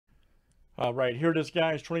All right, here it is,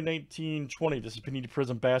 guys. 2019-20. This is Panini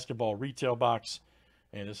Prizm Basketball Retail Box.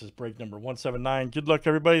 And this is break number 179. Good luck,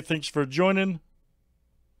 everybody. Thanks for joining.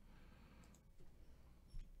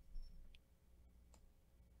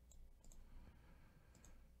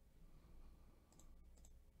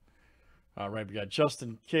 All right, we got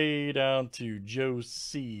Justin K down to Joe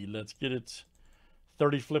C. Let's get it.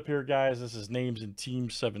 30 flip here, guys. This is names and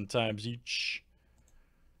teams 7 times each.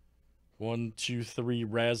 1, 2, 3,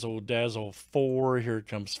 razzle dazzle 4. Here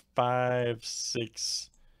comes 5, 6.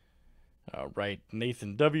 All right,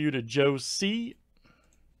 Nathan W to Joe C.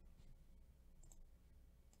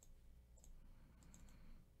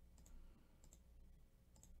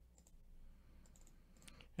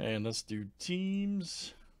 And let's do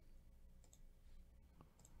teams.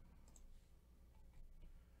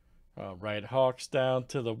 All right, Hawks down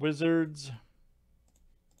to the Wizards.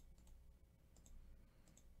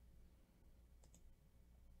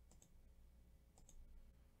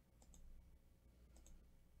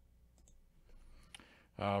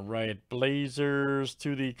 All right, Blazers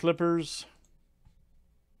to the Clippers.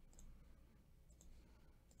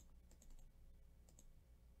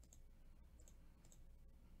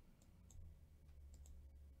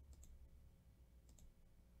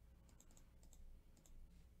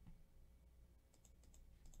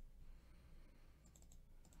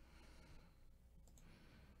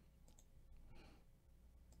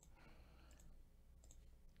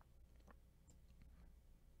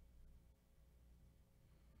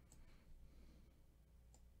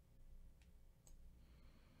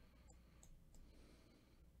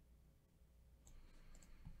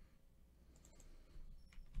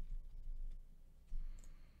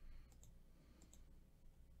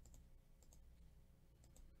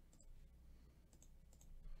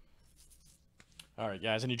 All right,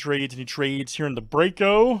 guys, any trades here in the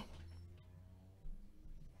breako?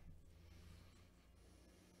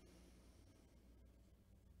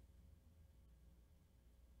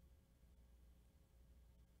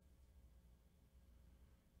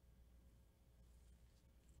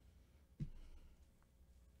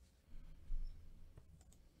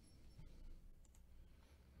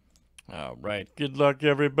 All right, good luck,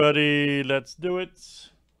 everybody. Let's do it.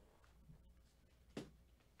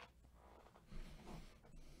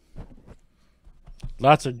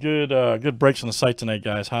 Lots of good breaks on the site tonight,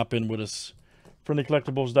 guys. Hop in with us.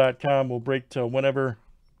 FriendlyCollectibles.com. We'll break till whenever.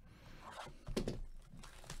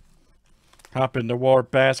 Hop in the War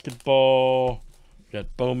Basketball.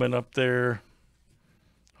 Got Bowman up there.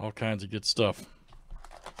 All kinds of good stuff.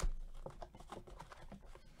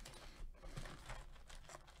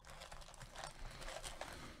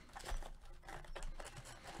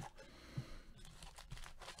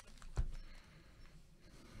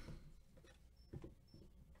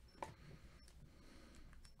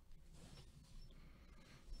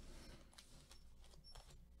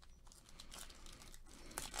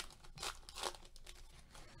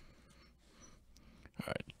 All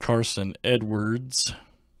right, Carson Edwards.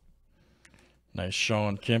 Nice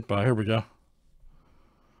Sean Kemp. Here we go.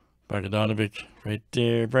 Bogdanovic right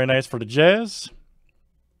there. Very nice for the Jazz.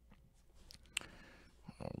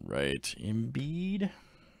 All right, Embiid.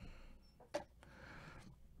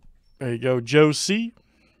 There you go, Joe C.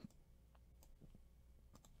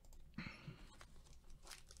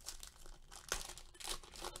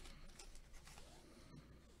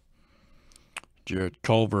 Jared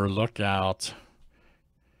Culver, look out.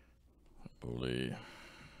 Bully.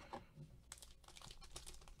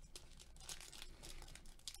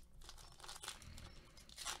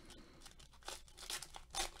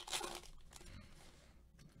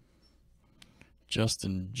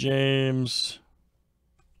 Justin James.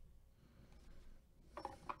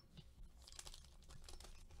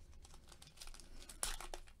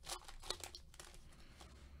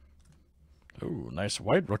 Oh, nice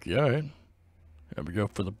white rookie. All right. There we go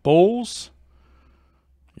for the Bulls.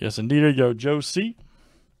 Yes, indeed. There you go, Joe C.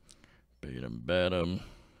 Beat him, bat him.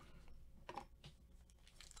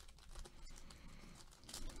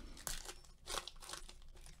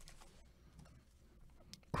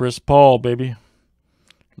 Chris Paul, baby.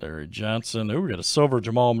 Larry Johnson. Oh, we got a silver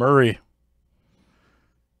Jamal Murray.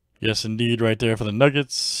 Yes, indeed, right there for the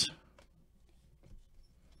Nuggets.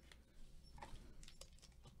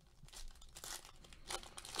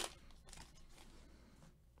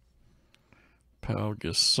 Pau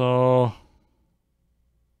Gasol.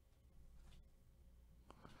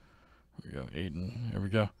 There we go, Aiden. There we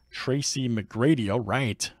go. Tracy McGrady. All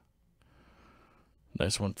right.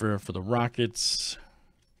 Nice one for the Rockets.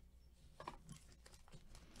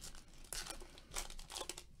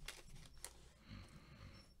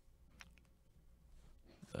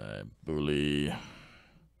 Bully.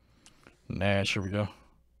 Nash, here we go.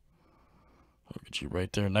 Look at you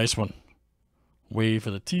right there. Nice one. Wave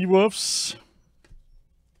for the T-Wolves.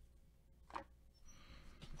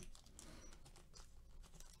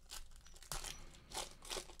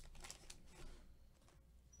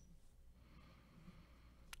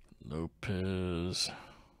 Lopez.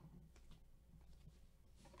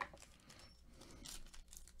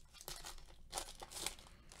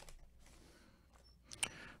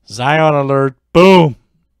 Zion alert. Boom.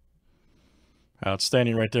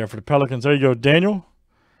 Outstanding right there for the Pelicans. There you go, Daniel.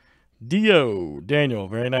 Daniel,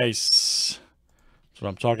 very nice. That's what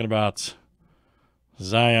I'm talking about.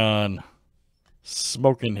 Zion.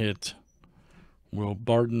 Smoking hit. Will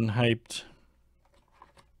Barton hyped.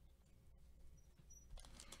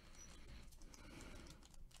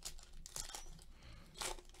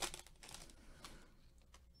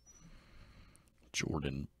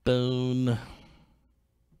 Jordan Bone.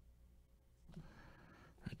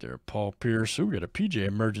 Right there, Paul Pierce. Ooh, we got a PJ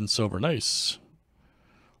Emergent Silver. Nice.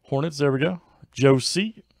 Hornets, there we go. Joe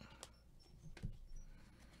C.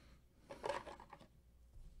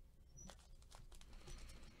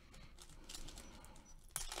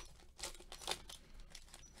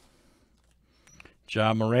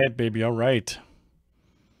 Ja Morant, baby. All right.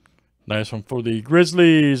 Nice one for the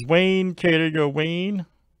Grizzlies. Wayne K. There you go, Wayne.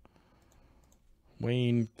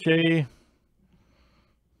 Wayne K.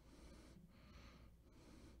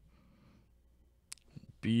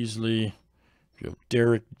 Beasley. You have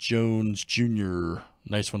Derek Jones Jr.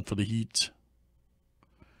 Nice one for the Heat.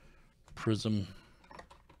 Prizm.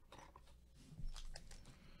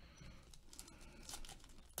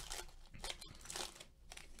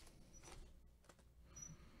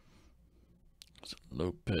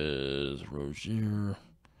 Lopez, Rozier.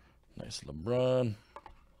 Nice LeBron.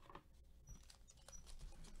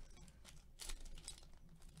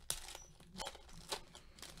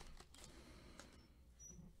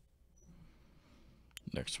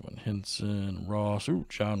 Next one, Henson, Ross. Ooh,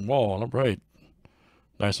 John Wall. All right.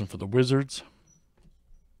 Nice one for the Wizards.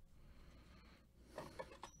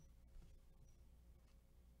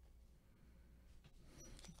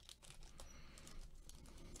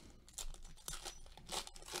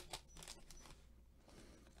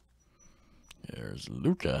 There's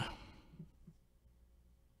Luka.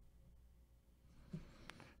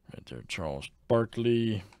 Right there, Charles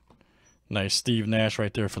Barkley. Nice Steve Nash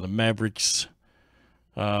right there for the Mavericks.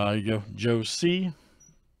 You go, Joe C.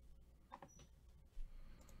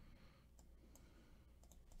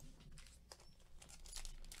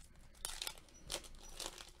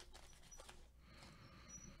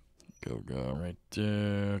 Go right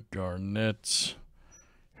there. Garnett.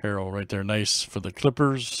 Harrell right there. Nice for the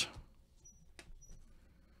Clippers.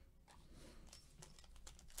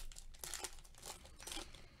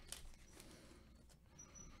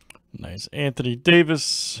 Nice Anthony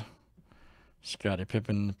Davis. Scottie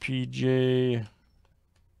Pippen, PJ.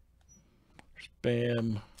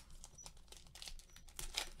 Bam.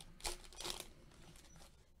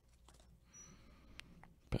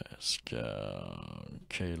 Pascal,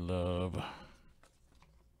 Caleb.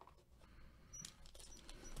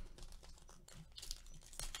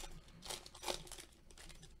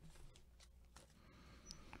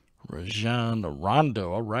 Rajon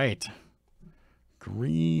Rondo, all right.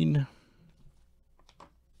 Green.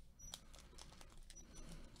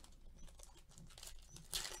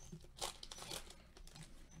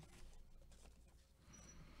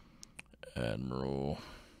 Admiral.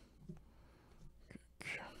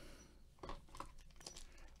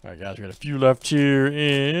 All right, guys, we got a few left here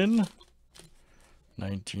in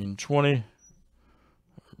 1920.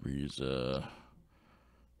 Ariza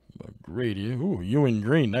McGrady. Ooh, Ewing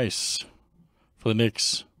Green, nice for the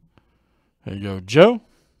Knicks. There you go, Joe.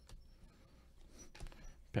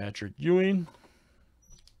 Patrick Ewing.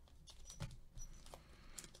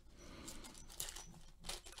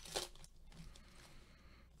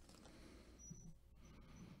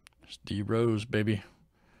 D Rose, baby.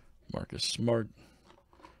 Marcus Smart.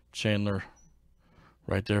 Chandler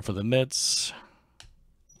right there for the Nets.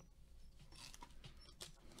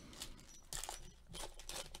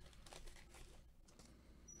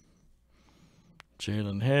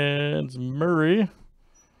 Jalen Heads, Murray.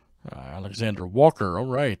 Alexander Walker, all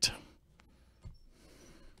right.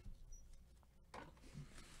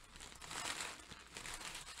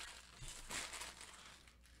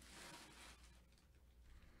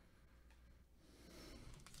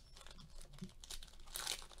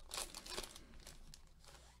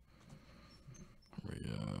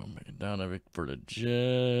 Donovic for the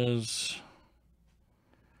Jazz.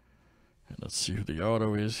 And let's see who the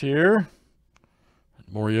auto is here.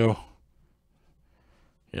 Morio.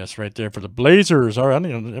 Yes, right there for the Blazers. All right, I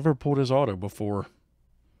didn't ever pulled his auto before.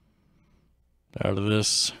 Out of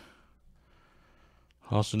this.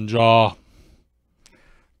 Austin Jaw.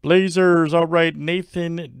 Blazers. All right,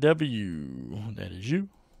 Nathan W. That is you.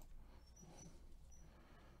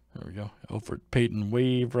 There we go. Alfred Payton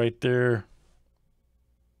Wave right there.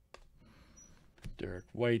 Derek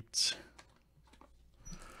White.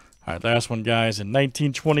 All right, last one, guys. In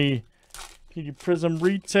 1920 Prizm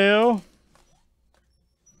Retail.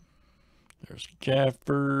 There's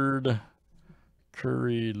Gafford,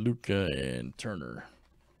 Curry, Luka, and Turner.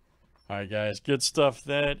 All right, guys. Good stuff.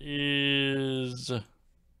 That is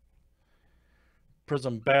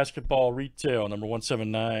Prizm Basketball Retail, number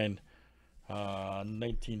 179.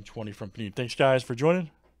 1920 from Panini. Thanks, guys, for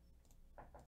joining.